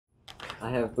I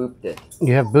have booped it.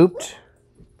 You have booped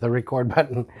the record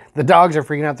button. The dogs are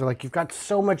freaking out. They're like, you've got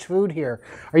so much food here.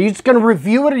 Are you just going to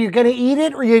review it? Are you going to eat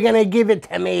it? Or are you going to give it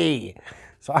to me?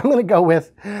 So I'm going to go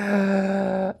with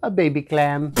a baby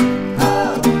clam.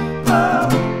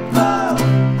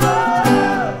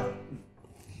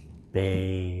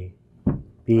 Baby.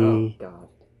 Oh, God.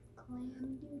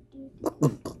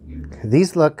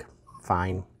 These look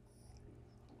fine.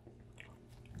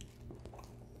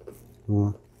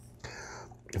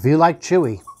 If you like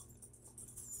chewy,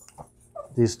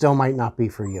 these still might not be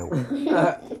for you.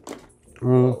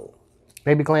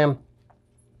 Baby clam.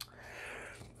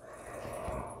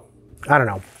 I don't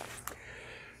know.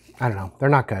 They're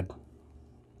not good.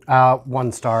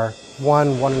 1 star.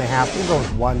 1.5. We'll go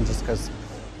with 1 just because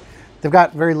they've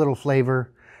got very little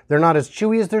flavor. They're not as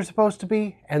chewy as they're supposed to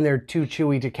be, and they're too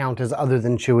chewy to count as other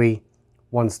than chewy.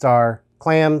 1 star.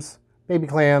 Clams, baby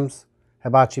clams,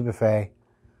 Hibachi Buffet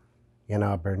in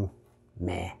Auburn.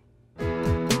 Meh.